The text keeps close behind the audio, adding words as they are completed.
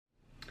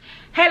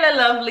Hello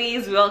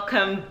lovelies,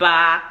 welcome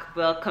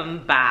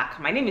back.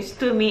 My name is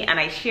Tumi and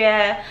I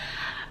share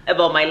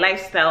about my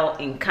lifestyle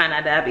in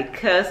Canada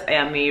because I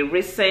am a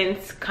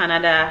recent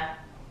Canada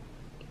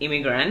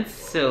immigrant,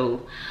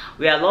 so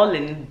we are all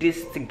in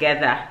this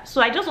together. So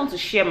I just want to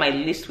share my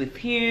list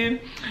with you.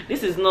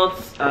 This is not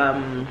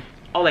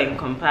all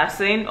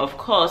encompassing. Of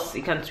course,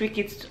 you can tweak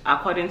it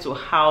according to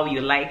how you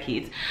like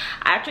it.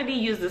 I actually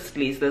use this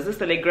list. There's this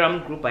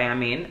Telegram group I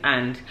am in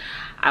and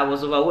I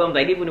was overwhelmed.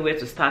 I didn't even know where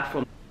to start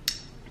from.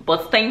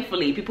 But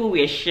thankfully people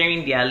were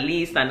sharing their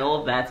list and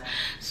all that,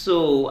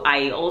 so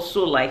I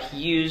also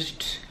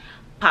used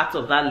part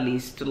of that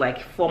list to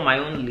form my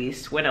own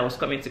list when I was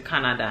coming to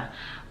Canada.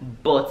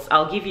 But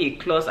I'll give you a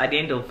clause at the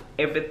end of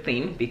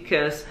everything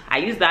because I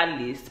use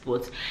that list,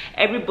 but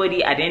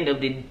everybody at the end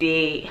of the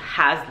day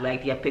has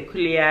their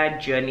peculiar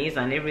journeys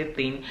and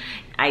everything.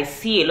 I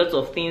see a lot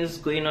of things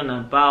going on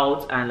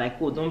about and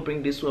oh, don't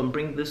bring this one,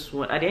 bring this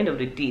one. At the end of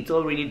the day, it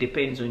all really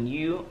depends on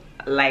you.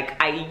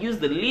 I used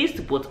the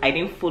list, but I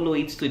didn't follow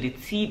it to the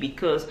T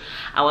because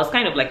I was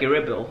kind of like a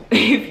rebel,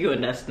 if you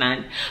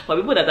understand. For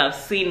people that have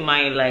seen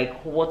my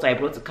what I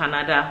brought to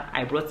Canada,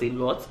 I brought a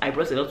lot. I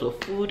brought a lot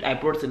of food, I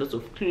brought a lot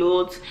of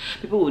clothes.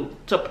 People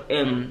would talk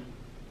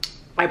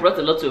I brought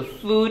a lot of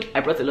food,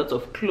 I brought a lot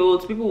of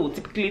clothes. People will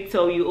typically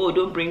tell you, oh,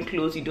 don't bring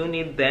clothes, you don't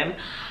need them.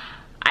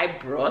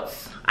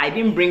 I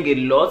didn't bring a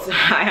lot.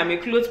 I am a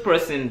clothes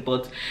person,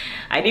 but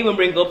I didn't even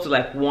bring up to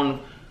 1/4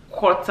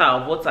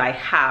 of what I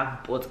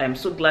have. But I'm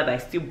so glad I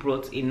still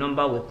brought a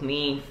number with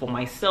me for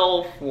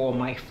myself, for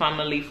my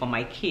family, for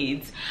my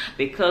kids,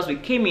 because we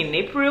came in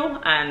April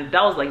and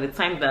that was the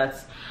time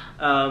that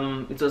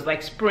it was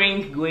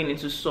spring going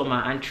into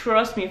summer, and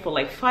trust me,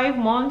 for 5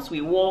 months we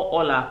wore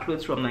all our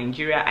clothes from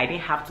Nigeria. I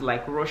didn't have to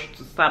rush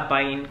to start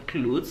buying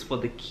clothes for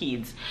the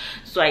kids.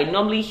 So I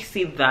normally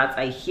see that,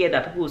 I hear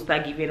that people will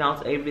start giving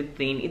out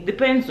everything. It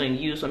depends on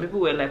you. Some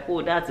people were like,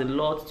 oh, that's a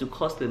lot, to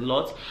cost a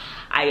lot.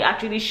 I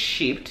actually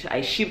shipped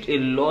a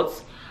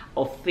lot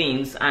of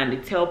things and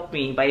it helped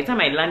me. By the time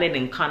I landed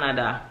in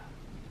Canada,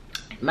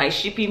 my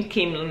shipping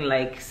came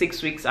in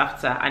 6 weeks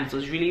after, and it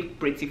was really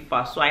pretty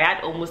fast. So I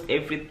had almost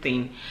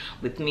everything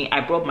with me.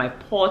 I brought my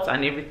pot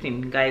and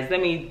everything. Guys,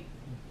 let me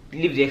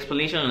leave the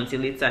explanation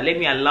until later. Let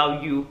me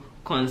allow you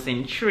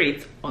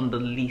concentrate on the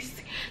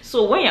list.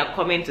 So when you're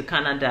coming to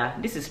Canada,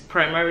 this is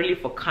primarily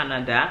for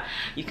Canada.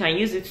 You can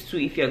use it too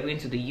if you're going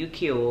to the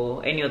UK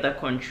or any other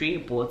country,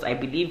 but I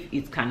believe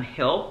it can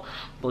help.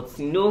 But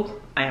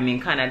I am in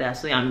Canada,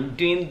 so I'm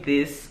doing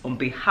this on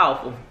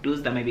behalf of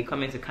those that might be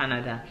coming to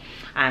Canada.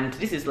 And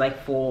this is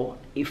for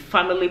a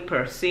family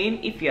person.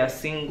 If you are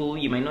single,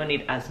 you might not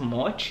need as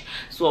much.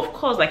 So of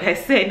course, like I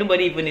said,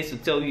 nobody even needs to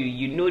tell you,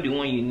 you know the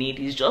one you need.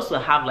 It's just to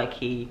have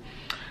a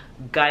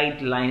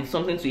guideline,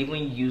 something to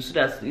even use, so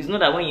that it's not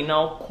that when you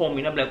now come,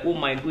 you're not oh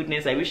my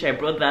goodness, I wish I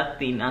brought that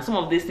thing. And some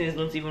of these things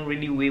don't even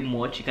really weigh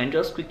much. You can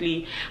just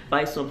quickly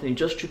buy something,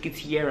 just trick it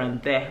here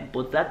and there,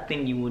 but that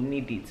thing you will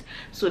need it.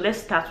 So let's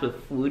start with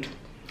food.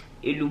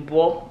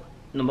 Elubo,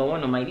 number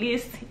one on my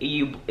list.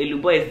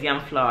 Elubo is yam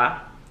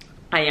flour.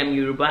 I am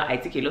Yoruba. I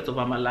take a lot of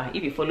amala.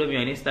 If you follow me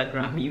on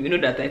Instagram, you know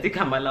that I take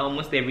amala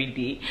almost every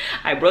day.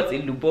 I brought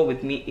elubo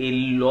with me a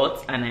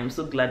lot and I'm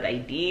so glad I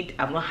did.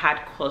 I've not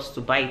had cost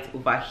to buy it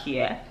over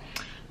here.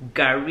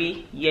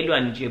 Gari, yellow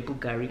and jebu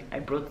gari, I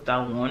brought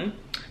that one.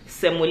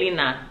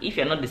 Semolina, if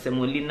you're not the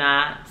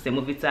semolina,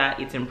 semovita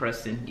eating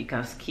person, you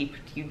can skip,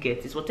 you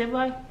get it.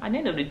 Whatever, at the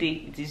end of the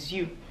day, it is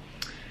you.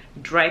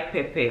 Dry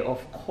pepper,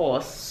 of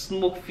course.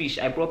 Smoked fish,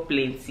 I brought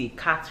plenty.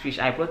 Catfish,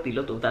 I brought a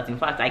lot of that. In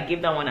fact, I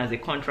gave that one as a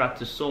contract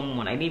to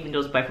someone. I didn't even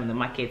just buy from the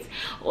market.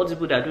 All the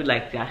people that do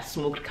their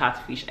smoked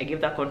catfish, I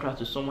gave that contract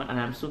to someone and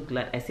I'm so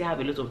glad. I still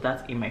have a lot of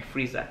that in my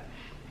freezer.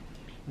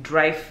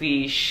 Dry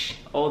fish,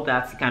 all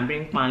that. You can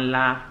bring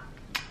panla,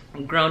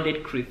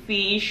 grounded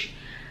crayfish,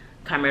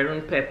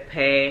 Cameroon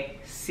pepper,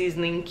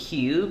 seasoning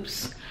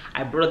cubes.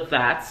 I brought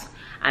that.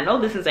 And all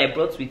these things I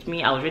brought with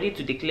me, I was ready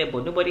to declare,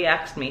 but nobody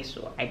asked me,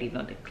 so I did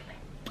not declare.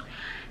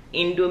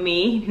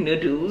 Indomie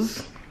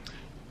noodles.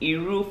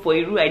 For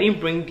Iru, I didn't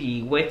bring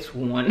the wet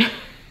one.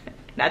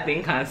 That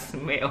thing can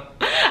smell.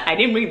 I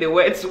didn't bring the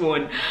wet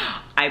one.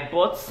 I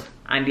bought,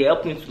 and they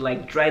helped me to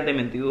dry them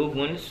in the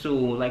oven. So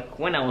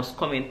when I was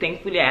coming,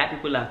 thankfully I had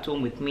people at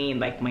home with me,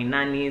 my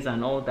nannies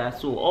and all that.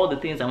 So all the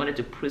things I wanted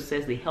to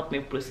process, they helped me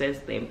process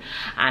them.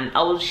 And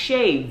I will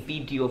share a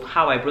video of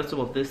how I brought some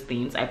of those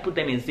things. I put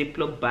them in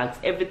Ziploc bags.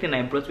 Everything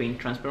I brought were in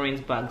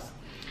transparent bags.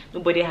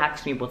 Nobody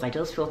asked me, but I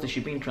just felt it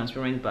should be in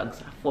transparent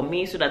bags for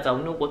me, so that I'll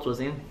know what was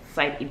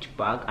inside each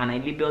bag, and I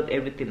labeled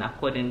everything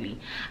accordingly.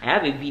 I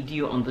have a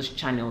video on this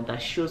channel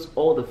that shows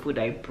all the food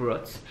I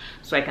brought,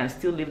 so I can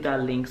still leave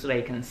that link so that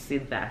you can see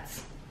that.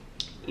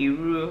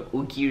 Iru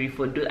ogiri,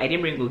 for those I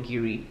didn't bring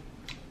ogiri.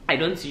 I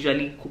don't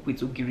usually cook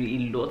with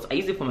ogiri a lot. I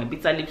use it for my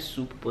bitter leaf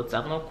soup, but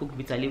I've not cooked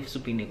bitter leaf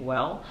soup in a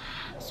while.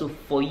 So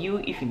for you,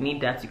 if you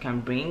need that, you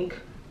can bring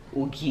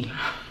ogi.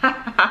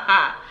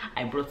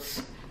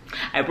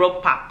 I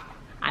brought pap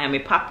I am a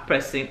pap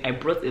person. I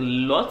brought a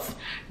lot,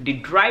 the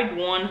dried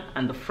one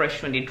and the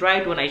fresh one. The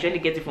dried one I usually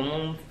get it from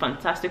one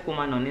fantastic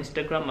woman on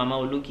Instagram, Mama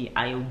Ologi.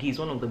 Aogi is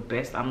one of the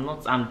best.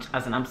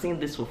 I'm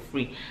saying this for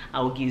free.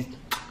 Aogi is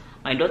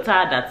my daughter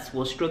that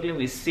was struggling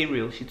with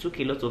cereal. She took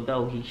a lot of that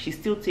ogi. She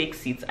still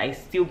takes it. I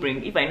still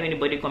bring, if I know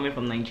anybody coming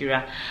from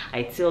Nigeria,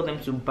 I tell them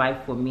to buy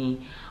for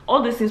me.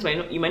 All these things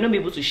you might not be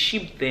able to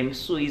ship them,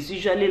 so it's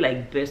usually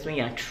like best when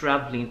you're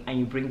traveling and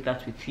you bring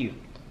that with you.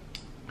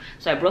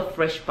 So I brought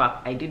fresh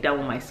pap. I did that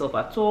one myself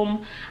at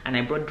home, and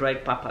I brought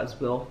dried pap as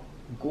well.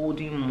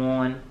 Golden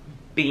morn,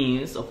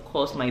 beans, of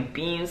course. My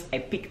beans, I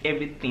picked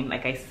everything.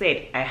 Like I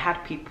said, I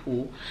had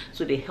people,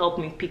 so they helped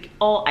me pick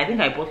all. I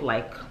think I brought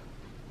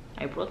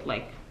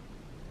like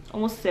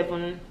almost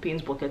 7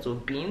 beans buckets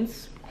of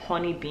beans,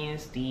 honey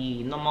beans,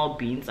 the normal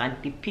beans, and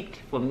they picked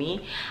for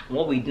me. And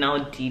what we now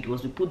did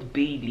was we put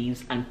bay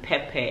leaves and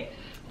pepper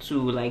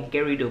to like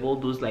get rid of all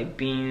those like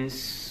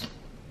beans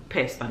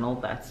pests and all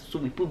that. So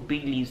we put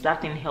bay leaves.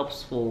 That thing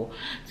helps to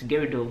get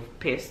rid of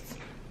pests.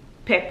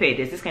 Pepper,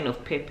 there's this kind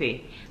of pepper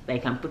that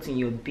you can put in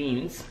your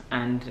beans,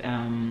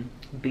 and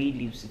bay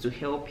leaves to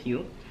help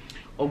you.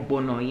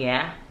 Ogbono,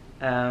 yeah.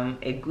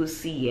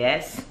 Egusi,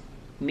 yes.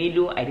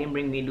 Milo, I didn't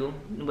bring Milo.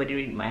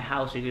 Nobody in my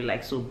house really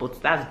likes, so, but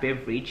that's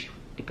beverage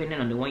depending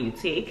on the one you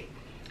take.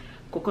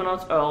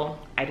 Coconut oil,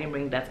 I didn't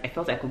bring that. I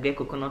felt I could get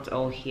coconut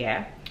oil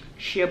here.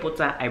 Shea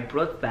butter, I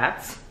brought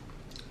that.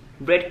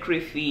 Red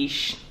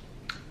crayfish,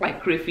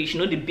 like crayfish, you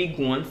know the big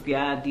ones, they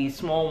are the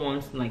small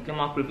ones like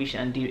normal crayfish,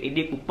 and the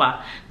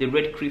edekupa, the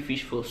red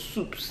crayfish for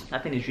soups.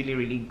 That thing is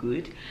really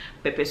good.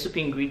 Pepper soup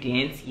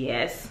ingredients,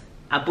 yes.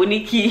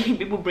 Aboniki,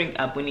 people bring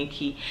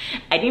aboniki.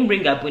 I didn't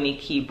bring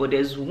aboniki, but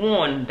there's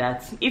one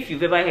that, if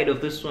you've ever heard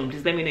of this one,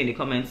 please let me know in the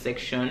comment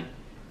section.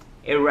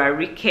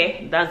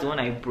 Erarike, that's the one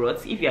I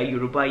brought. If you are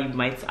Yoruba, you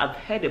might have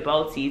heard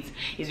about it.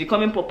 It's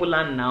becoming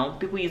popular now.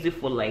 People use it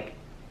for like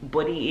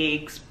body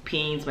aches,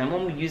 pains. My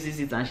mom uses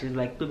it and she's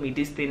like, told me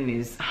this thing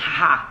is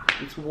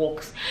it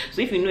works.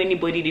 So if you know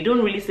anybody, they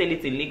don't really sell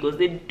it in Lagos.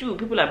 They do.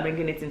 People are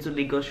bringing it into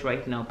Lagos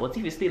right now. But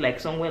if you stay like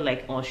somewhere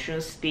like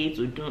Osun State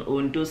or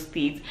Ondo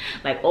State,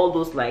 like all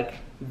those like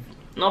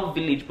not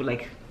village but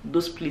like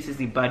those places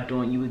in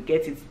Ibadan, you will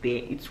get it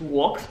there. It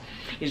works.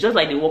 It's just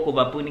like the work of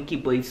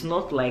aboniki, but it's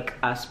not like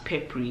as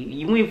peppery.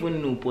 You won't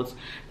even know, but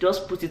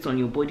just put it on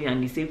your body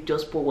and they say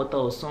just pour water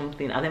or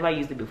something. I've never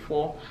used it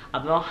before.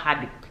 I've not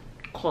had it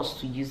cost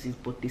to use it,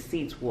 but they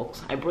say it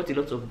works. I brought a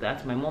lot of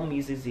that. My mom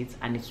uses it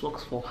and it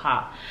works for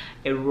her.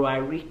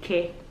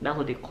 Eroarike, that's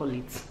what they call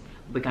it.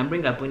 We can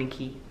bring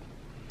aboniki,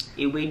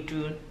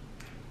 ewedu,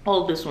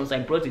 all these ones. I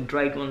brought the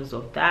dried ones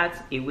of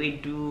that.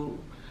 Ewedu,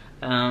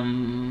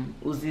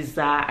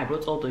 uziza, I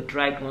brought all the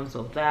dried ones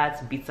of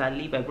that. Bitter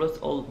leaf, I brought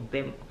all of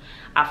them.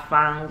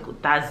 Afang,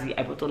 tazi,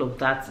 I brought all of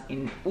that.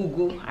 In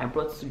ugu, I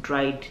brought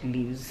dried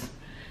leaves.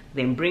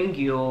 Then bring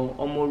your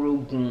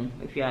omorogun,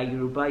 if you are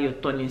Yoruba, your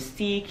turning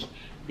stick,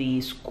 the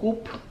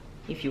scoop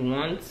if you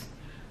want,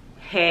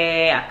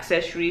 hair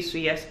accessories,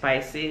 soya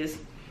spices,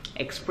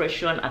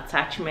 expression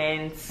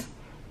attachments.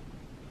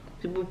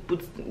 People put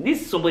this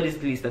is somebody's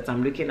list that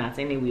I'm looking at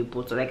anyway,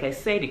 but like I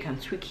said, you can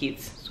tweak it.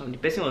 So the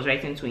person was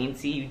writing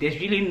 20. There's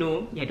really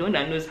no, I don't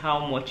know knows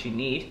how much you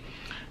need.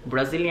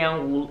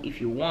 Brazilian wool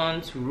if you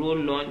want.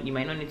 Roll-on, you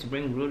might not need to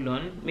bring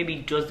roll-on,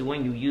 maybe just the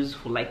one you use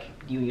for like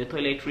your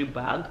toiletry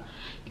bag.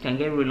 You can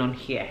get roll-on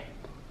here.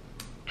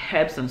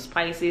 Herbs and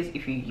spices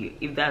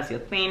if that's your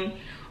thing.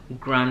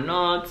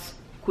 Granuts,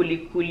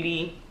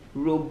 kuli,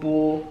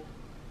 robo,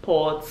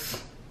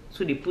 pots.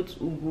 So they put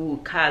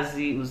ugu,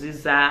 kazi,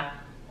 uziza,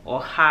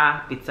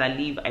 oha, bitter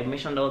leaf. I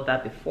mentioned all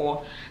that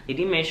before. They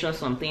did mention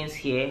some things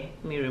here.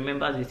 Let me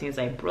remember the things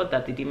I brought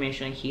that they did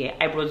mention here.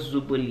 I brought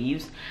zobo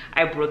leaves,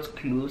 I brought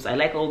cloves. I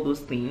like all those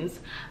things,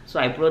 so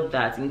I brought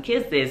that in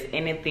case there's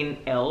anything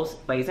else.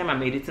 By the time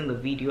I'm editing the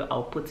video,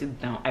 I'll put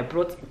it down. I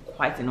brought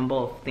quite a number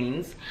of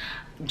things,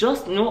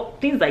 just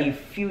things that you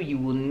feel you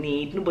will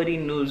need. Nobody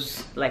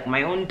knows, like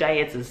my own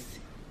diet is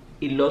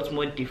a lot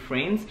more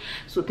different,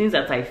 so things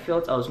that I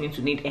felt I was going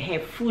to need.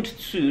 Food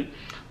too,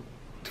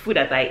 food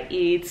that I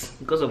eat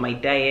because of my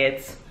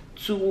diet.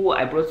 Tuwo,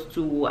 I brought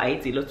tuwo. I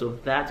eat a lot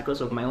of that because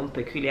of my own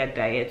peculiar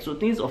diet. So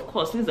things, of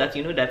course, things that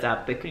you know that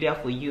are peculiar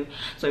for you.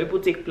 Some people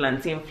take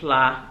plantain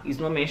flour, is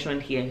not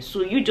mentioned here.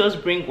 So you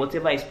just bring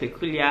whatever is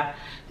peculiar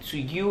to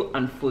you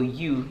and for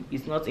you.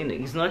 It's not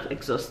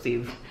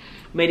exhaustive.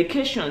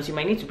 Medications, you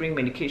might need to bring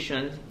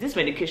medications. This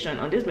medication,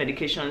 on this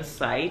medication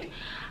side,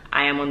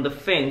 I am on the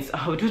fence.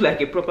 I'll do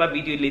like a proper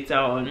video later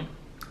on.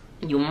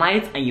 You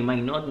might and you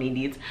might not need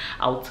it.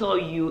 I'll tell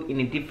you in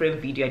a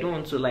different video. I don't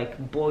want to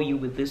like bore you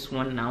with this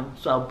one now,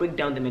 so I'll break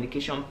down the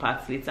medication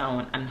parts later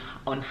on and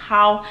on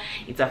how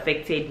it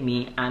affected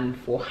me and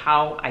for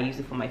how I use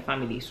it for my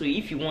family. So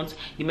if you want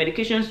the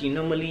medications you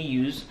normally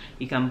use,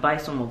 you can buy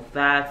some of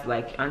that,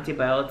 like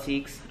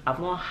antibiotics. I've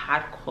not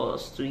had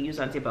cause to use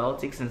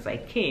antibiotics since I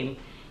came,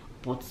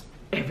 but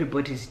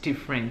everybody's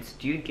different.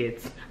 Do you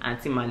get?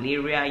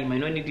 Anti-malaria, you might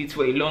not need it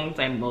for a long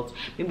time, but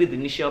maybe the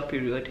initial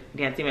period.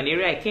 The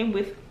anti-malaria I came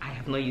with, I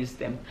have not used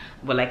them,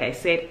 but like I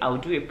said, I'll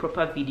do a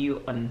proper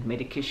video on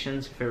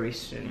medications very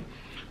soon.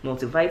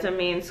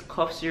 Multivitamins,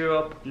 cough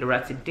syrup,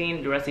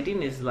 loratadine.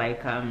 Loratadine is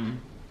like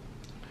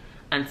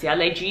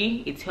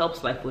anti-allergy. It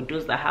helps like for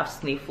those that have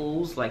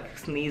sniffles, like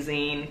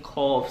sneezing,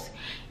 coughs.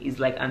 It's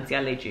like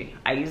anti-allergy.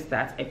 I use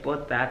that. I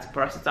bought that.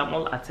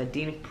 Paracetamol,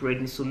 atadine,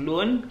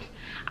 prednisolone.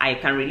 I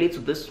can relate to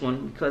this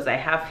one because I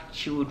have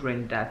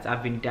children that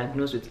have been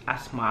diagnosed with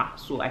asthma,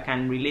 so I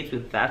can relate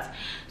with that.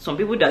 Some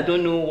people that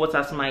don't know what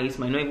asthma is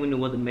might not even know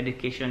what the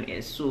medication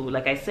is. So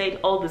like I said,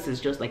 all this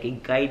is just like a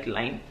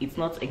guideline. It's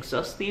not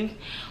exhaustive.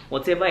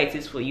 Whatever it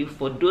is for you.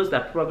 For those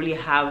that probably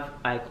have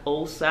like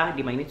ulcer,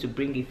 they might need to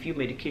bring a few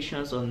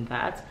medications on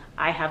that.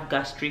 I have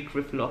gastric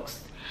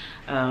reflux.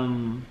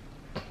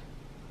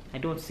 I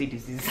don't see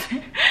disease.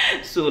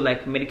 So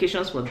like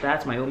medications for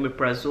that, my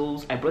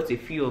omeprazoles, I brought a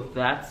few of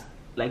that,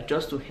 like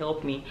just to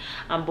help me.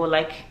 But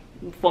like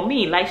for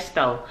me,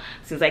 lifestyle,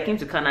 since I came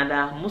to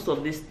Canada, most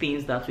of these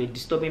things that were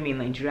disturbing me in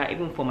Nigeria,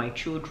 even for my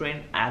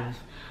children, I've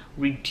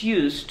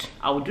reduced.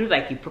 I will do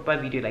like a proper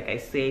video, like I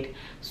said.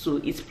 So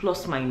it's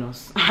plus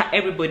minus.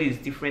 Everybody is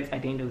different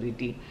at the end of the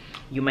day.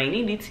 You might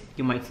need it,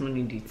 you might not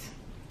need it.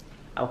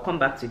 I'll come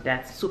back to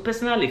that. So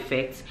personal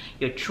effects,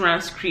 your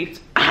transcript,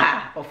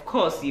 of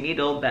course you need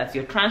all that.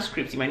 Your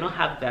transcript, you might not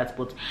have that,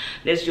 but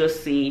let's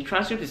just say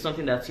transcript is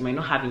something that you might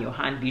not have in your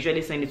hand. They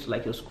usually send it to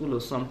like your school or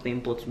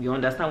something, but you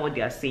understand what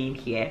they are saying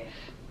here.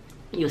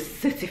 Your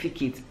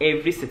certificate,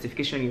 every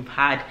certification you've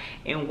had,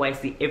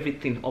 NYC,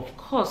 everything, of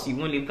course you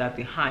won't leave that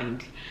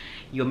behind.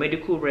 Your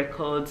medical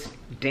records,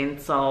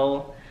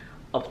 dental,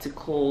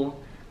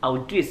 optical.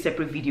 I'll do a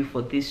separate video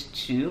for this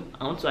too.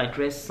 I want to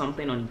address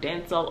something on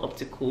dental,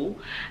 optical,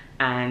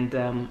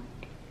 and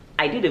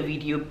I did a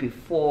video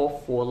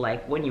before for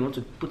like when you want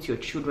to put your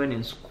children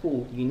in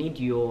school, you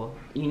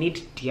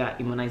need their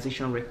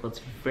immunization records.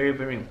 Very,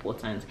 very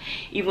important.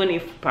 Even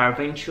if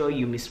peradventure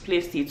you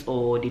misplaced it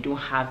or they don't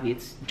have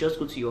it, just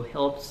go to your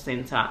health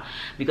center,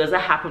 because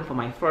that happened for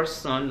my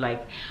first son.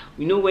 Like,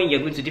 you know, when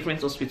you're going to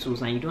different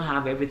hospitals and you don't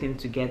have everything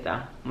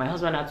together. My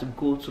husband had to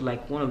go to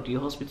like one of the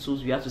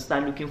hospitals. We had to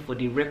start looking for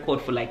the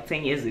record for like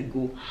 10 years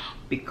ago,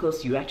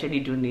 because you actually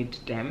do need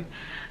them,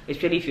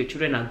 especially if your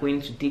children are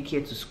going to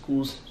daycare, to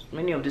schools.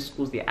 Many of the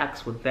schools, they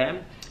ask for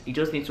them. You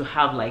just need to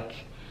have like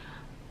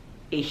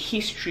a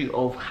history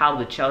of how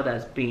the child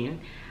has been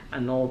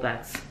and all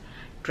that.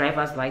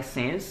 Driver's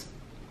license,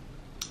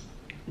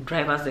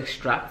 driver's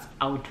extract.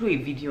 I'll do a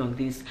video on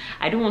this.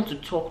 I don't want to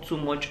talk too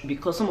much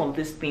because some of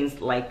these things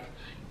like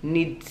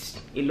need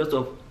a lot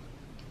of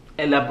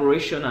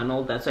elaboration and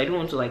all that, so I don't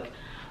want to like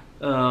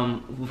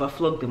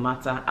overflog the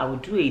matter. I will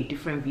do a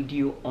different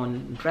video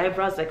on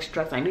driver's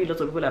extract. I know a lot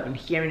of people have been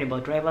hearing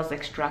about driver's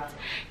extract,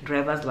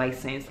 driver's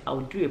license. I'll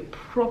do a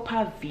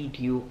proper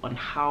video on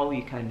how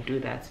you can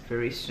do that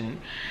very soon.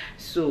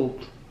 So,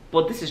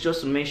 but this is just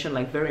to mention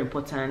like very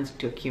important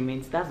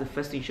documents. That's the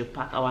first thing you should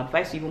pack. I would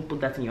advise you even put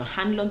that in your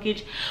hand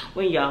luggage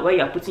when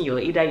you're putting your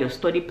either your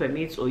study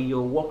permits or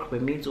your work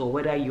permits, or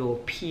whether your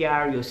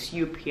PR, your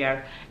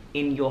CUPR,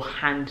 in your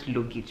hand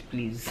luggage,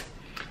 please.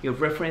 Your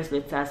reference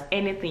letters,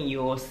 anything,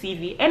 your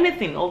CV,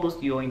 anything, all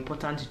those your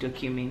important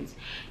documents,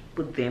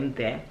 put them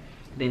there.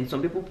 Then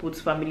some people put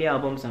family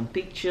albums and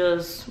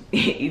pictures.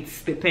 It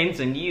depends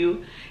on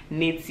you.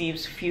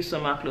 Natives, few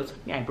summer clothes.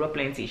 Yeah, I brought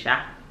plenty,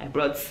 sha. I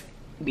brought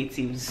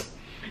natives.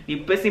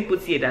 The person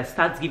puts here that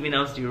starts giving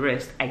out the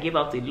rest. I gave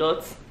out a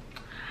lot.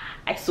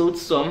 I sold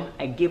some.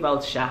 I gave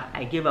out, sha.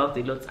 I gave out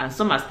a lot, and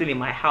some are still in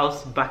my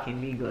house back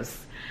in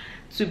Lagos.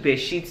 2 bed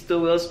sheets,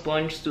 towel,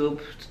 sponge,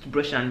 soap,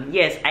 toothbrush, and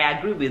yes, I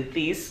agree with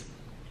this.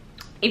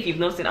 If you've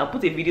not seen, I'll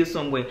put a video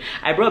somewhere.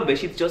 I brought bed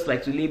sheets just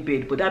like to lay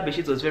bed, but that bed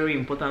sheet was very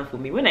important for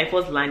me. When I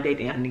first landed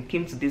and it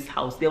came to this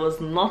house, there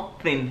was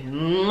nothing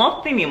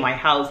in my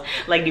house.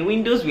 Like the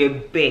windows were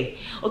bare.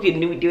 Okay,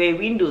 there were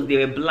windows,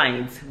 there were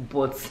blinds,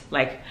 but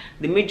like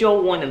the major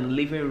one in the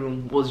living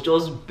room was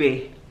just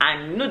bare.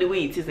 And you know the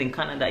way it is in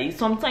Canada,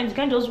 sometimes you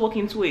can't just walk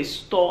into a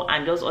store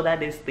and just order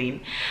this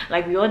thing.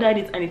 Like we ordered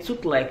it and it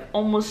took like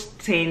almost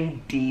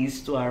 10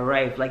 days to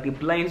arrive. Like the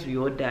blinds we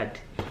ordered,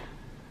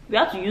 we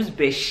had to use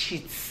bed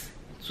sheets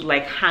to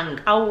like hang.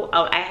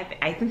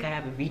 I think I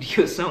have a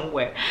video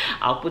somewhere.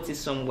 I'll put it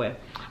somewhere.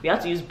 We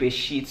had to use bed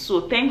sheets.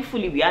 So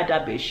thankfully we had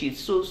that bed sheet.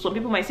 So some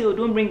people might say, oh,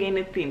 don't bring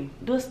anything.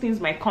 Those things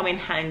might come in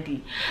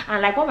handy.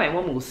 And like what my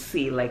mom will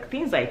say, like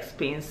things are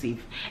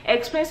expensive.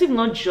 Expensive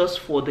not just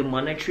for the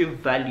monetary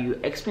value,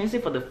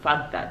 expensive for the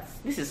fact that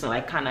this is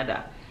like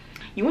Canada.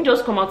 You won't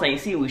just come out and you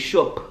see you will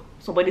shop.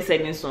 Somebody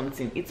selling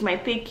something. It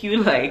might take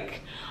you like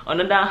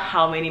another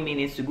how many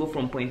minutes to go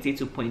from point A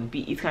to point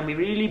B. It can be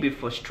really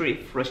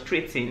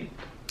frustrating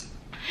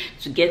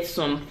to get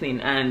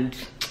something, and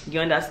You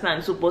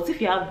understand? So but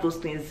if you have those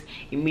things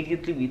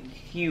immediately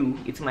with you,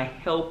 it might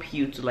help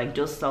you to like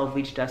just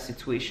salvage that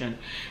situation.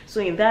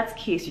 So in that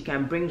case, you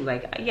can bring,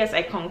 like, yes,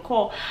 I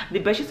concur, the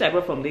bedsheets I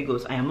brought from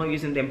Lagos, I am not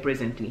using them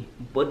presently,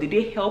 but did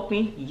they help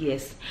me?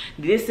 Yes.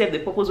 Did they serve the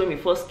purpose when we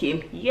first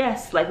came?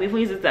 Yes. Like we even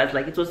used it as,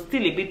 like, it was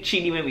still a bit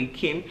chilly when we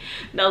came.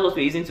 That was what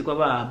we're using to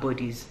cover our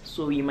bodies.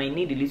 So you might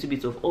need a little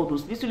bit of all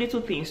those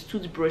little things.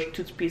 Toothbrush,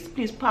 toothpaste,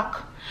 please pack.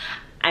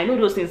 I know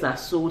those things are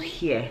sold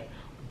here,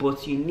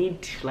 but you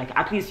need, like,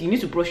 at least you need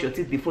to brush your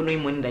teeth the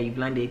following morning that you've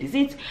landed. Is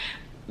it,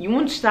 you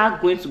won't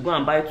start going to go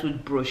and buy a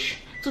toothbrush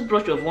of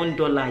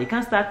 $1. You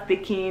can't start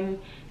taking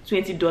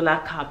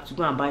 $20 cap to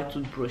go and buy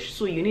toothbrush.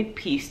 So you need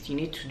paste, you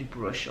need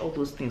toothbrush, all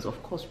those things.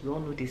 Of course, we all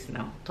know this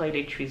now.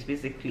 Toiletries,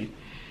 basically.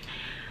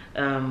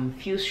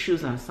 Few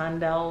shoes and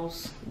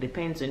sandals,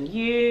 depends on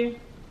you.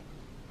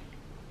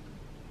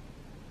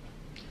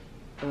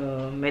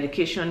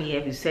 Medication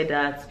here, we said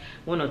that.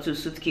 1 or 2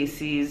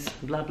 suitcases,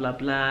 blah blah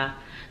blah.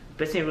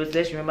 Person wrote,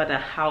 let's remember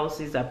that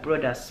houses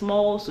abroad are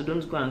small, so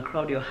don't go and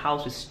crowd your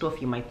house with stuff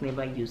you might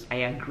never use. I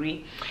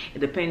agree. It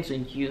depends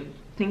on you.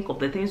 Think of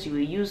the things you will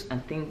use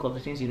and think of the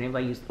things you never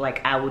use.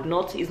 Like, I would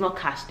not, it's not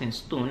cast in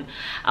stone.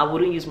 I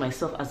wouldn't use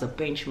myself as a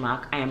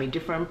benchmark.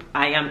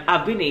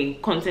 I've been a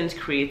content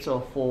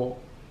creator for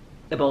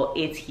about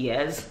 8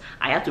 years.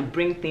 I had to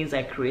bring things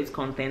I create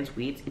content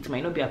with. It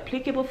might not be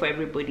applicable for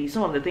everybody.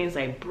 Some of the things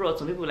I brought,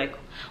 some people were like,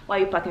 why are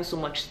you packing so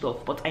much stuff?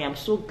 But I am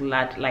so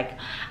glad, like,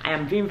 I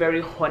am being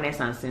very honest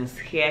and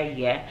sincere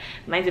here.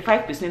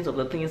 95% of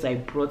the things I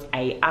brought,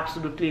 I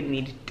absolutely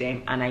need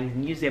them and I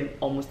use them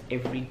almost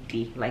every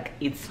day. Like,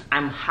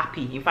 I'm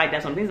happy. In fact,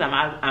 there's some things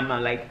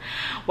I'm like,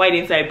 why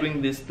didn't I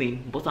bring this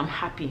thing? But I'm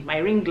happy. My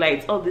ring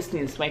lights, all these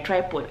things, my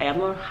tripod, I have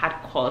not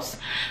had cost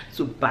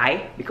to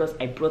buy because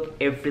I brought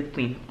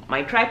everything.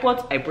 My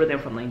tripods, I brought them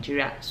from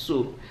Nigeria.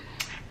 So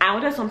I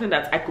wanted something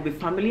that I could be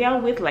familiar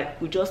with, like,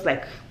 who just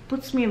like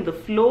puts me in the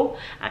flow,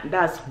 and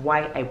that's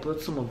why I brought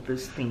some of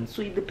these things.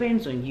 So it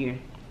depends on you.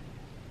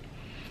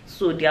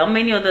 So there are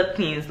many other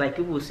things, like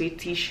people will say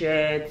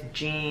t-shirts,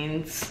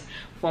 jeans,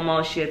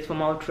 formal shirts,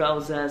 formal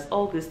trousers,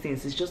 all these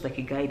things. It's just like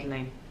a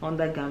guideline.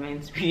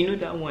 Undergarments, you know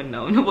that one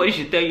now. Nobody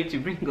should tell you to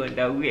bring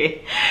underwear.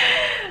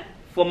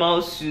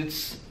 Formal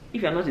suits,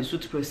 if you're not a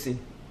suit person,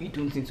 you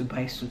don't need to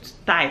buy suits.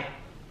 Tie,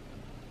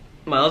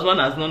 my husband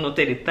has not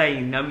noted a tie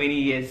in how many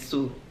years,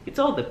 so it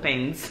all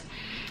depends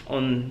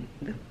on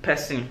the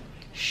person.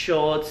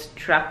 Shorts,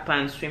 track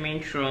pants, swimming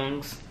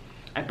trunks,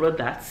 I brought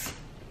that.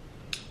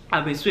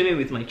 I've been swimming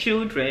with my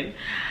children.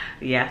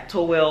 Yeah,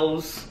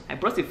 towels, I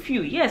brought a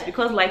few. Yes,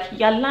 because like,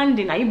 you're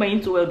landing, are you buying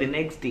towel the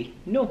next day?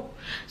 No.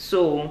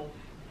 So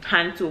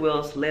hand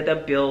towels, leather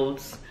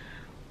belts,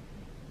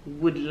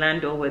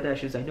 woodland or weather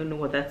shoes, I don't know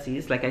what that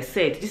is. Like I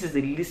said, this is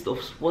a list of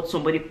what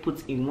somebody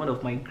put in one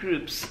of my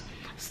groups.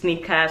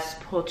 Sneakers,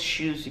 sports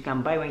shoes, you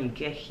can buy when you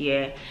get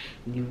here.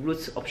 The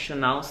roots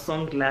optional.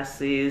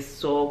 Sunglasses,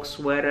 socks,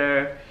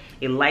 sweater,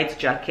 a light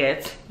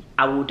jacket.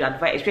 I would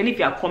advise, especially if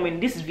you are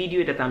coming, this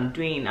video that I'm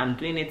doing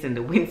it in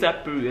the winter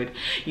period,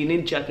 you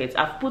need jackets.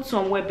 I've put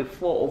somewhere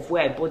before of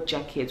where I bought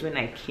jackets when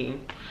I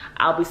came.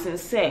 I'll be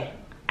sincere,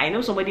 I know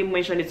somebody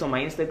mentioned it on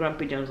my Instagram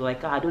page and I was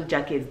like, those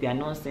jackets, they are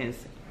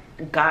nonsense.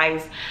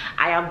 Guys,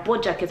 I have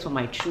bought jackets for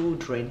my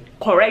children,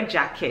 correct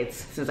jackets,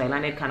 since I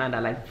landed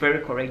Canada, like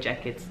very correct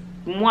jackets.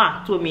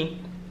 Moi, to me,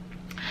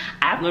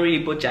 I have not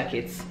really bought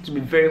jackets, to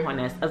be very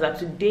honest. As of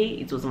today,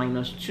 it was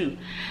 -2.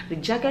 The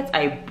jackets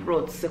I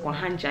brought,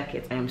 second-hand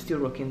jackets, I am still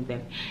rocking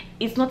them.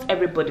 It's not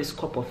everybody's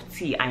cup of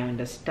tea, I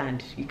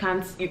understand. You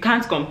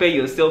can't compare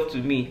yourself to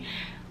me.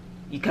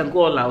 You can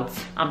go all out.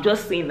 I'm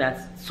just saying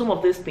that some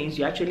of these things,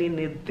 you actually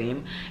need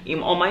them.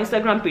 On my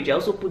Instagram page, I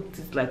also put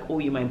it like, oh,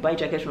 you might buy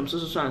jackets from so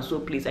and so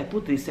place. I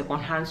put the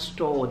second-hand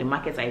store or the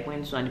market I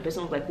went to, and the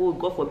person was like, oh,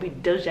 God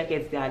forbid, those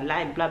jackets, they are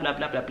lying, blah blah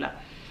blah blah blah.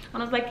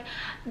 And I was like,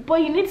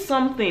 but you need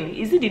something.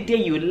 Is it the day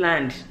you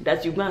land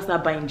that you're gonna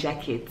start buying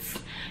jackets?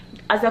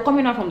 As they're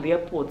coming out from the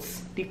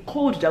airports, the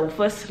cold that will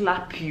first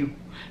slap you,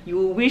 you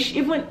will wish,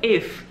 even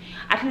if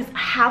at least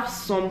have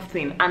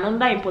something.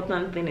 Another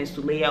important thing is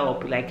to layer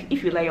up. Like,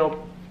 if you layer up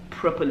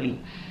properly,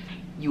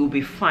 you'll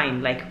be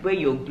fine. Like, wear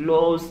your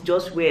gloves,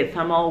 just wear a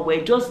thermal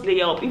wear, just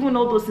layer up. Even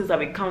all those things that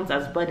we count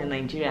as bad in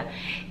Nigeria,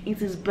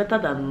 it is better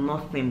than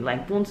nothing.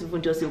 Like, don't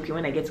even just say, okay,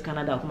 when I get to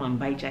Canada, I'll come and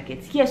buy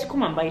jackets. Yes,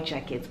 come and buy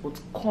jackets,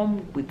 but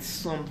come with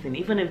something,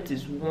 even if it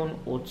is 1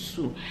 or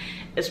 2.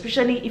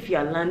 Especially if you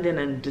are landing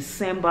in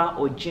December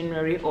or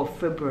January or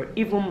February,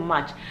 even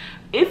March.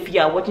 If you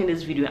are watching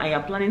this video and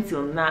you're planning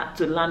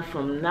to land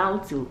from now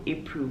till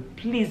April,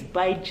 please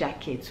buy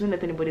jackets. Don't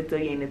let anybody tell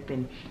you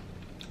anything.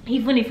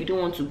 Even if you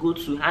don't want to go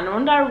to, and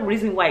another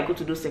reason why I go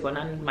to those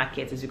second-hand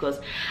markets is because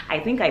I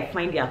think I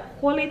find their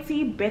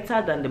quality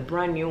better than the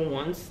brand new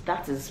ones.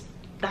 That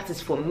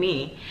is for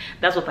me.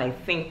 That's what I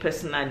think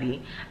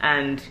personally.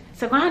 And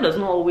second-hand does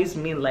not always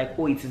mean like,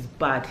 oh, it is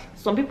bad.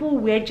 Some people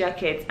wear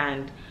jackets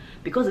and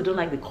because they don't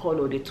like the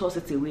color, they toss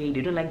it away.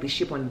 They don't like the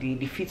shape on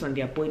the fit on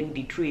their body,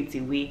 they throw it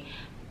away.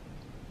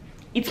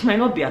 it might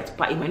not be at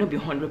par, it might not be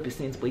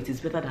 100%, but it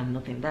is better than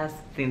nothing. That's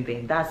the thing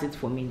there. That's it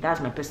for me. That's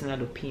my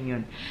personal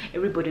opinion.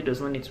 Everybody does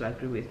not need to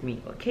agree with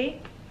me,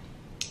 okay?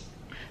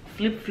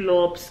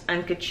 Flip-flops,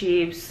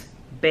 handkerchiefs,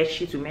 bed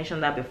sheets, we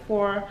mentioned that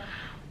before.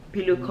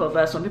 Pillow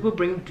cover. Some people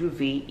bring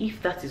duvet.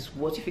 If that is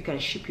what, if you can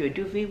ship your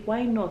duvet,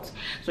 why not?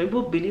 Some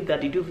people believe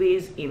that the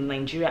duvets in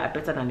Nigeria are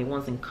better than the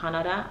ones in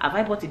Canada. Have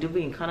I bought a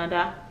duvet in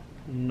Canada?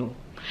 No.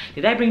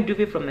 Did I bring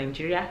duvet from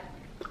Nigeria?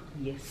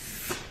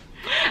 Yes.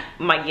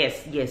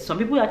 Yes. Some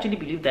people actually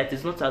believe that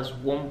it's not as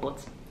warm,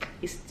 but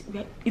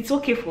it's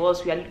okay for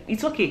us.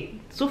 It's okay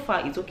so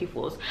far. It's okay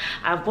for us.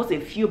 I've bought a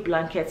few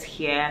blankets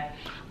here,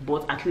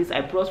 but at least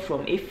I brought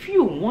from a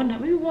few,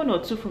 maybe one or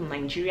two from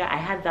Nigeria. I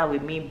had that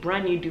with me,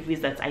 brand new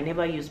duvets that I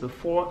never used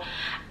before.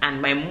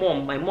 And my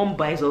mom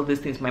buys all these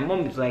things. My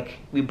mom is like,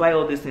 we buy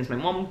all these things. My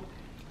mom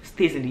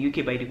stays in the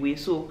UK, by the way,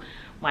 so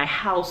my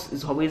house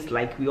is always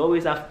like, we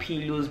always have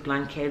pillows,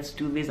 blankets,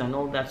 duvets and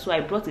all that. So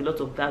I brought a lot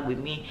of that with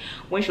me.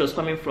 When she was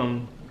coming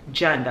from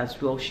Jan as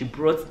well, she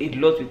brought a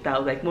lot with her. I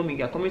was like, Mommy,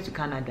 you're coming to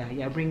Canada,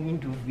 you're bringing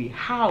duvet.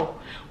 How?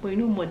 But you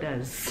know,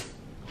 mothers.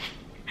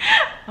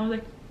 I was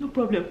like, no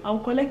problem, I'll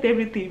collect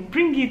everything,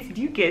 bring it.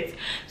 Do you get?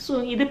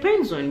 So it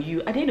depends on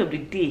you. At the end of the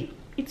day,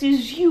 it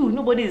is you.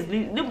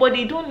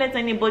 Nobody, don't let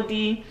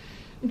anybody.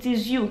 It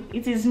is you,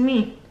 it is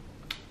me.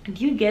 Do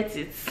you get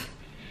it?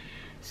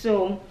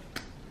 So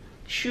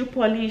shoe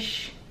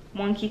polish,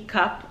 monkey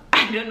cap.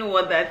 I don't know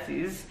what that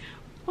is.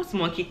 What's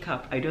monkey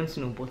cap? I don't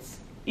know, but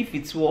if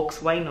it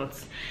works, why not?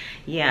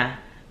 Yeah,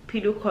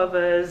 pillow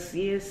covers.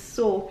 Yes.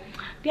 So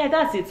yeah,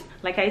 that's it.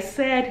 Like I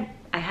said,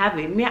 I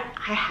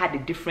had a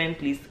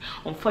different list.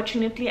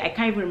 Unfortunately, I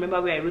can't even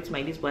remember where I wrote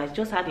my list, but I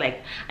just had,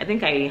 like, I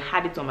think I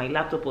had it on my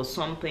laptop or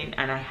something,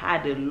 and I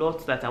had a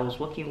lot that I was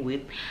working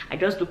with. I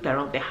just looked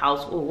around the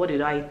house. Oh, what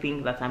did I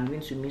think that I'm going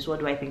to miss?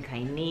 What do I think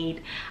I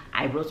need?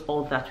 I brought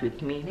all that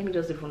with me. Let me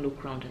just even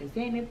look around. Is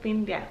there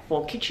anything there?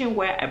 For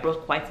kitchenware, I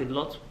brought quite a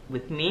lot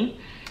with me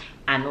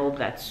and all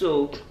that.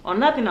 So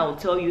another thing I will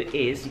tell you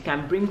is you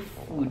can bring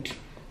food.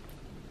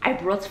 I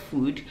brought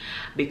food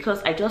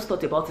because I just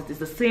thought about it. It's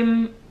the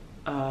same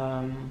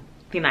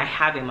thing I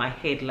have in my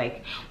head.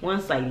 Like,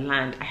 once I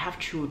land, I have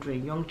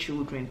children, young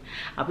children.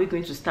 Are we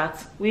going to start?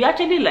 We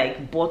actually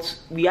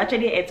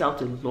ate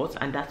out a lot,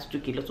 and that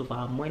took a lot of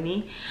our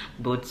money.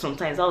 But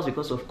sometimes that was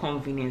because of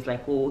convenience.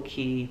 Like, oh,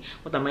 okay,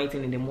 what am I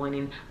eating in the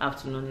morning,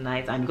 afternoon,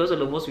 night? And because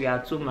all of us were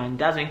at home, and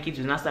that's when kids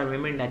will now start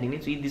remembering that they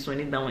need to eat this one,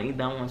 eat that one, eat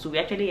that one. So we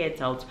actually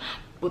ate out,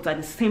 but at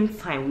the same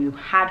time we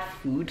had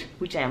food,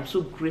 which I am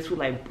so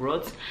grateful I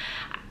brought.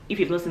 If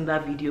you've not seen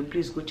that video,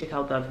 please go check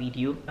out that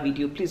video.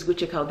 Please go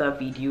check out that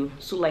video.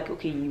 So, like,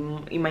 okay,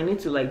 you might need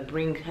to, like,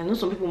 bring, I know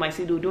some people might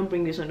say, oh, don't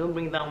bring this one, don't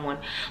bring that one,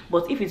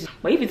 but if it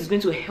is going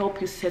to help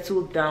you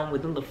settle down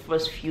within the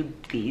first few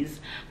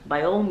days,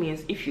 by all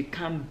means, if you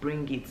can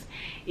bring it,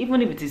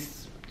 even if it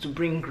is to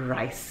bring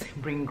rice,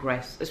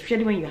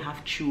 especially when you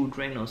have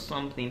children or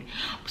something.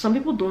 Some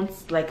people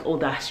don't like all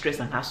that stress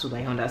and hassle.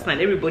 I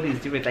understand, everybody is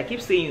different. I keep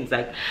saying, it's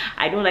like,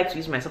 I don't like to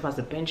use myself as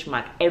a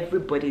benchmark.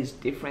 Everybody is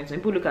different. Some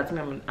people look at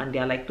me and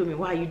they're like, Tommy,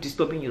 why are you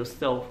disturbing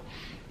yourself?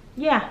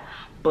 Yeah,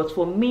 but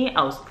for me,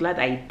 I was glad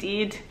I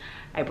did.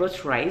 I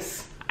brought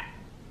rice,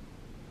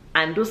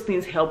 and those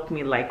things helped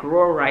me, like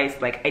raw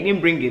rice. Like, I didn't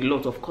bring a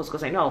lot, of course,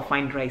 because I know I'll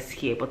find rice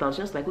here, but I was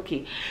just like,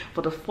 okay,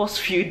 for the first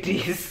few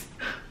days,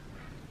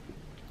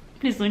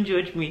 please don't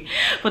judge me.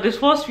 For the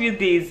first few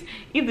days,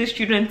 if these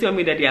children tell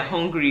me that they are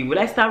hungry, will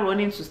I start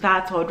running to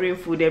start ordering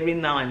food every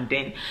now and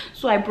then?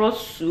 So I brought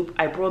soup,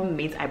 I brought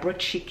meat, I brought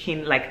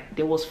chicken. Like,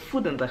 there was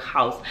food in the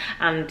house.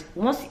 And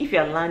once, if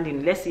you're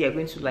landing, let's say you're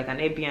going to like an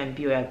Airbnb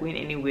or you're going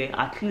anywhere,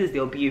 at least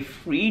there'll be a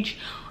fridge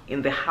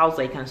in the house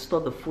I can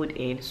store the food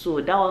in.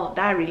 So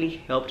that really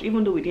helped.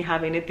 Even though we didn't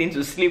have anything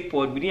to sleep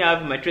on, we didn't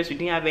have a mattress, we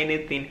didn't have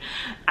anything,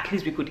 at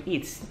least we could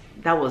eat.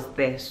 That was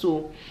there.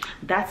 So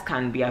that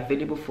can be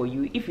available for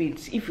you. If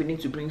you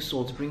need to bring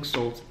salt, bring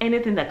salt.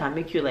 Anything that can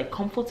make you like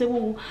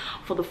comfortable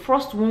for the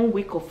first 1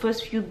 week or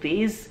first few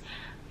days,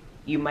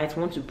 you might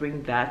want to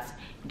bring that.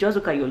 Just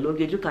look at your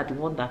luggage, look at the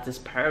one that is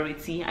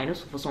priority. I know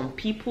for some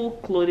people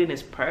clothing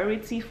is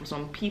priority, for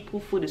some people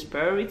food is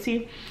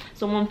priority.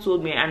 Someone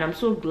told me, and I'm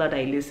so glad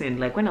I listened.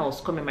 Like, when I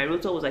was coming, my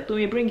router was like,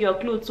 Tommy, bring your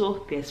clothes,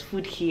 so there's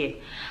food here.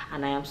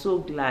 And I am so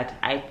glad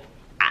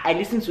I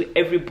listened to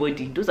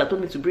everybody. Those that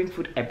told me to bring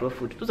food, I brought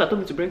food. Those that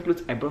told me to bring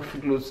clothes, I brought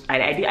clothes.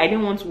 I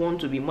didn't want one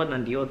to be more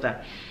than the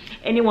other.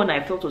 Anyone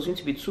I felt was going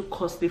to be too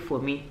costly for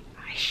me,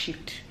 I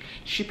shipped.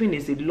 Shipping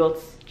is a lot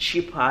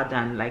cheaper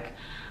than like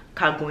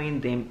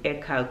cargoing them.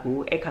 Air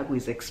cargo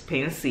is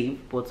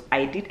expensive, but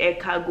I did air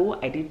cargo,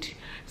 I did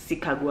sea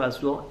cargo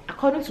as well,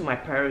 according to my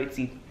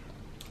priority.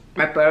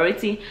 My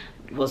priority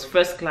was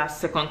first class,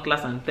 second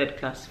class, and third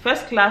class.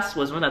 First class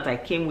was one that I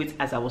came with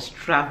as I was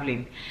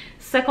traveling.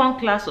 Second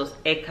class was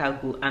air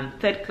cargo, and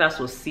third class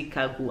was sea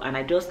cargo. And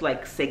I just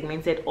like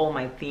segmented all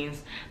my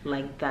things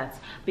like that.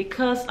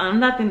 Because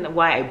another thing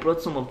why I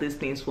brought some of these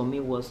things for me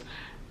was,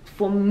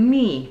 for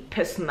me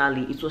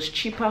personally, it was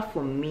cheaper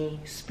for me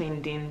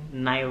spending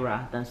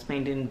naira than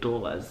spending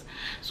dollars.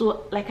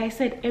 So like I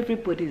said,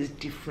 everybody is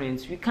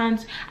different.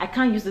 I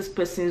can't use this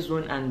person's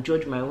own and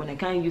judge my own. I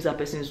can't use that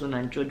person's own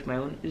and judge my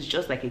own. It's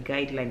just like a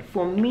guideline.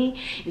 For me,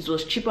 it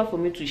was cheaper for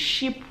me to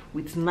ship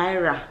with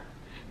naira,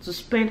 to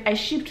spend. I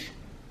shipped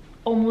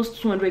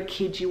almost 200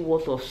 kg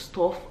worth of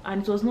stuff,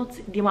 and it was not,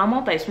 the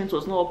amount I spent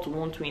was not up to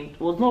 120,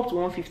 was not up to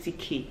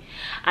 150k,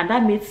 and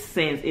that made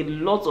sense, a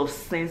lot of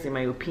sense in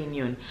my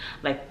opinion.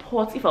 Like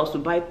pots, if I was to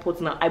buy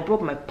pots now, I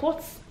brought my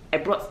pots.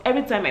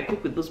 Every time I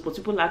cook with those pots,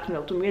 people ask me,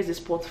 where's this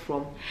pot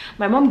from?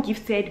 My mom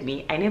gifted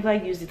me. I never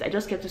used it. I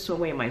just kept it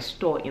somewhere in my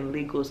store in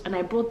Lagos, and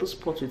I brought those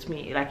pots with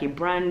me, like a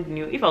brand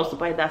new. If I was to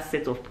buy that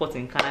set of pots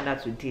in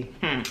Canada today,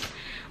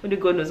 only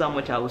God knows how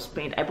much I will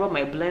spend. I brought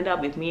my blender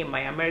with me,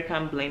 my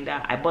American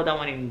blender. I bought that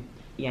one in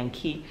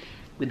Yankee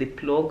with the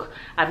plug.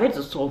 I've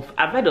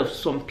heard of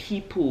some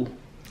people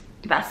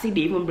that say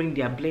they even bring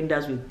their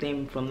blenders with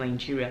them from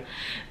Nigeria.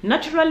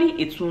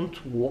 Naturally, it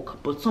won't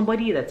work, but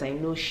somebody that I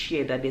know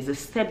shared that there's a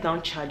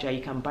step-down charger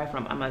you can buy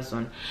from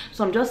Amazon.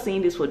 So I'm just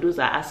saying this for those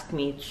that ask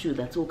me too,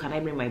 that, oh, can I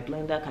bring my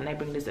blender? Can I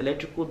bring this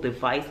electrical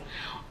device?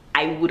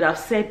 I would have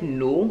said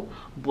no,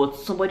 but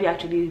somebody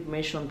actually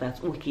mentioned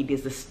that, okay,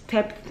 there's a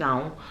step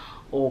down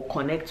or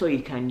connector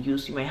you can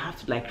use. You might have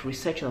to like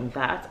research on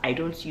that. I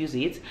don't use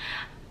it.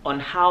 On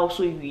how,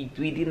 so with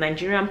the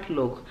Nigerian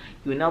plug,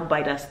 you will now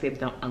buy that step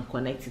down and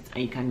connect it,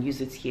 and you can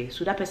use it here.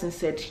 So that person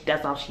said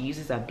that's how she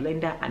uses a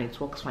blender, and it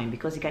works fine,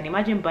 because you can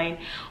imagine buying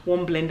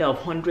one blender of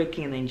 100k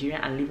in Nigeria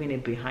and leaving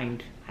it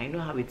behind. I know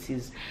how it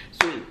is.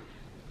 So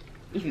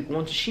if you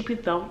want to ship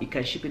it down, you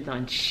can ship it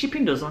down.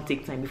 Shipping does not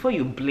take time, before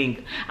you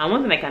blink. And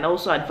one thing I can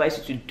also advise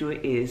you to do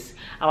is,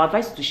 I'll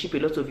advise you to ship a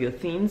lot of your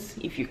things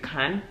if you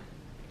can.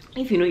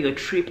 If you know your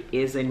trip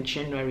is in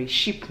January,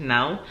 ship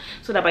now,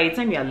 so that by the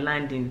time you are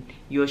landing,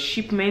 your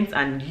shipment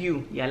and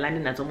you are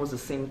landing at almost the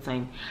same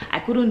time. I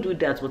couldn't do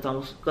that, but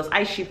because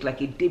I shipped like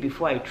a day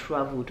before I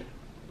traveled,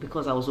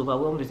 because I was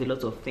overwhelmed with a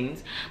lot of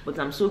things. But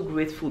I'm so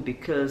grateful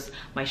because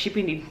my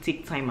shipping didn't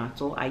take time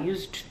at all. I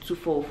used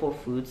 2404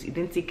 foods. It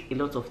didn't take a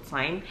lot of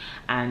time,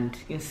 and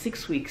in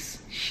 6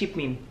 weeks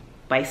shipping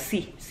by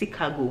sea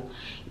cargo,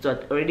 it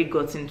had already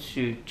gotten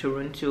to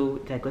Toronto,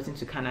 it had gotten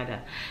to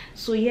Canada.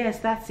 So yes,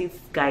 that's it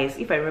guys.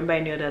 If I remember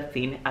any other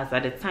thing, as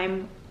at the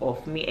time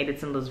of me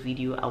editing this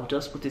video, I'll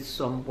just put it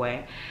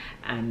somewhere.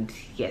 And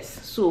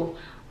yes, so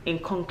in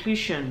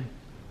conclusion,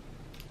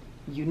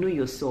 you know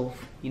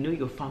yourself, you know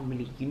your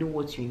family, you know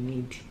what you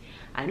need.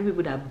 I know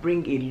people that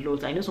bring a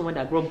lot. I know someone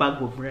that brought a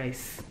bag of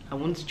rice. I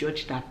won't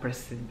judge that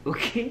person,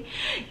 okay?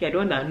 You're the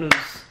one that knows.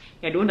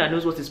 You're the one that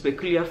knows what is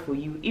peculiar for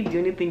you. If the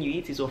only thing you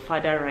eat is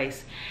ofada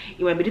rice,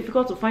 it might be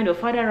difficult to find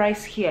ofada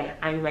rice here,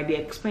 and it might be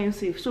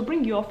expensive. So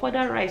bring your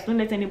ofada rice. Don't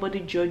let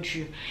anybody judge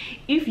you.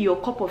 If your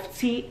cup of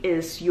tea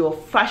is your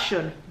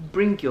fashion,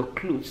 bring your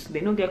clothes. They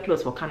don't get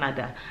clothes for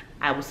Canada.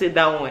 I will say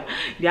that one.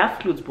 They have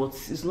clothes, but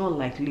it's not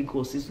like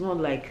Lagos. It's not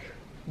like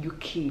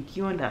UK.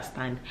 You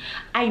understand?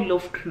 I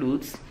love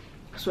clothes,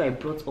 so I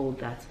brought all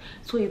that.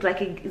 So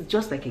it's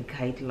just like a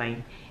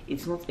guideline.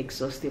 It's not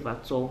exhaustive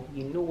at all.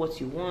 You know what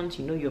you want,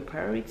 you know your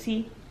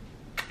priority,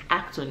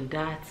 act on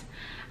that,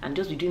 and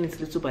just be doing it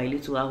little by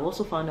little. I've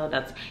also found out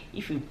that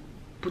if you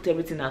put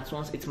everything at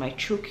once, it might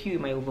choke you,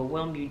 it might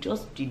overwhelm you.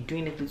 Just be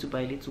doing it little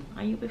by little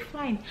and you'll be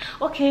fine.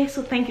 Okay,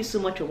 so thank you so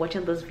much for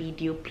watching this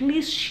video.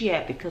 Please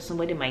share, because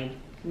somebody might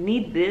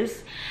need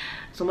this.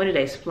 Somebody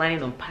that is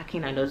planning on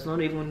packing and does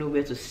not even know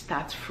where to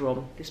start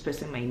from, this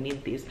person might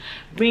need this.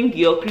 Bring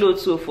your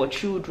clothes. So for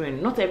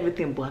children, not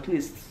everything, but at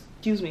least,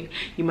 excuse me,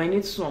 you might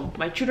need some.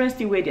 My children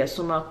still wear their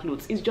summer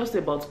clothes. It's just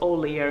about all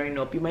layering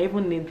up. You might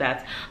even need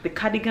that. The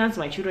cardigans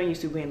my children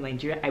used to wear in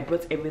Nigeria, I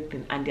brought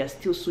everything, and they're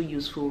still so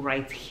useful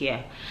right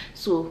here.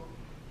 So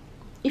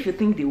if you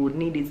think they would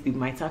need it, they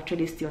might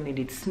actually still need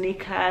it.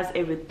 Sneakers,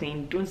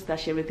 everything. Don't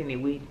stash everything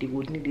away. They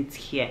would need it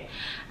here,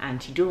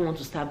 and you don't want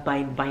to start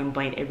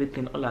buying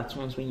everything all at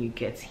once when you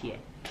get here.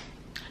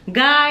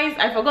 Guys,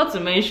 I forgot to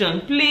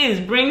mention, please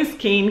bring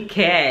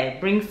skincare.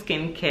 Bring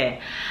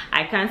skincare.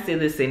 I can't say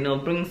this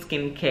enough. Bring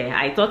skincare.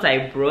 I thought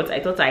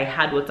I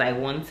had what I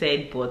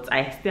wanted, but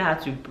I still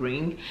had to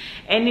bring.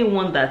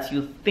 Anyone that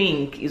you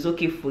think is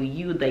okay for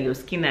you, that your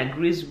skin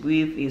agrees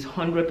with, is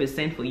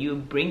 100% for you,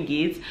 bring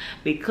it.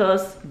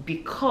 Because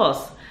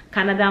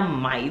Canada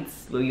might,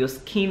 or your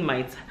skin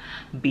might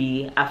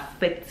be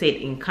affected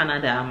in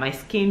Canada. My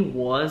skin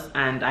was,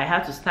 and I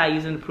had to start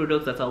using the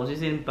products that I was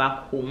using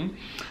back home.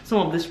 Some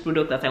of this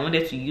product that I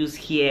wanted to use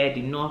here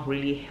did not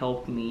really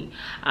help me.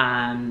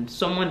 And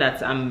someone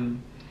that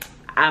I'm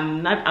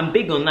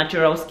big on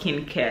natural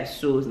skincare,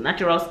 so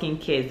natural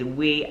skincare is the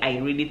way I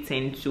really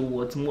tend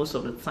towards most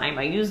of the time.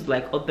 I use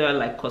like other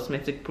like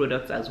cosmetic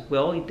products as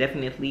well,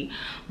 definitely,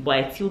 but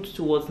I tilt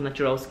towards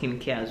natural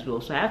skincare as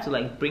well. So I have to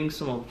like bring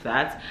some of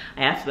that.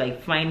 I have to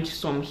like find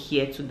some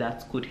here too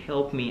that could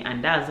help me,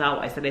 and that's how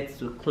I started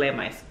to clear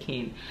my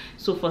skin.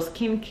 So for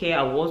skincare,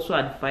 I will also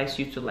advise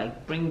you to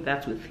like bring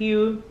that with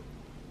you.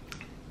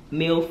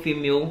 male,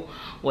 female,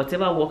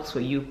 whatever works for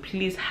you,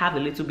 please have a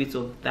little bit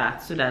of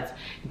that, so that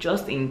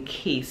just in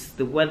case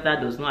the weather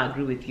does not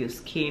agree with your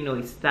skin or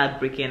it start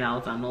breaking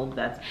out and all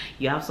that,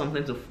 you have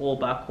something to fall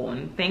back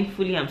on.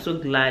 Thankfully, I'm so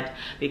glad,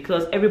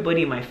 because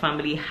everybody in my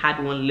family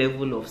had one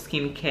level of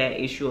skincare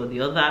issue or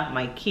the other.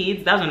 My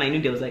kids, that's when I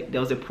knew there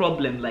was a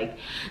problem. Like,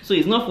 so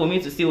it's not for me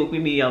to say, okay,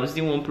 maybe I was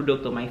using one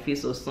product on my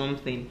face or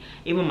something.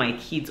 Even my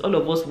kids, all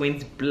of us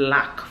went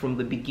black from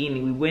the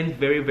beginning. We went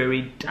very,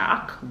 very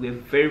dark. We're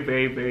very,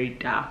 very, very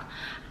dark.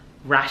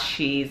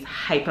 Rashes,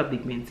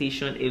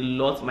 hyperpigmentation, a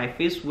lot. My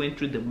face went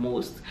through the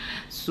most.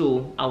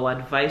 So I would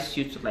advise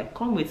you to like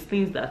come with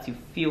things that you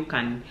feel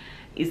can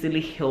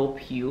easily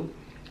help you.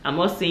 I'm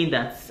not saying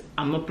that,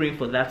 I'm not praying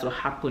for that to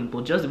happen,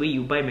 but just the way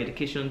you buy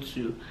medication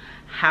to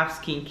have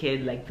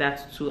skincare like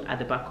that too at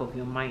the back of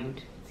your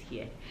mind. It's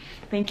here.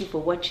 Thank you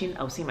for watching.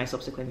 I'll see you in my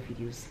subsequent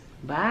videos.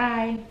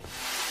 Bye.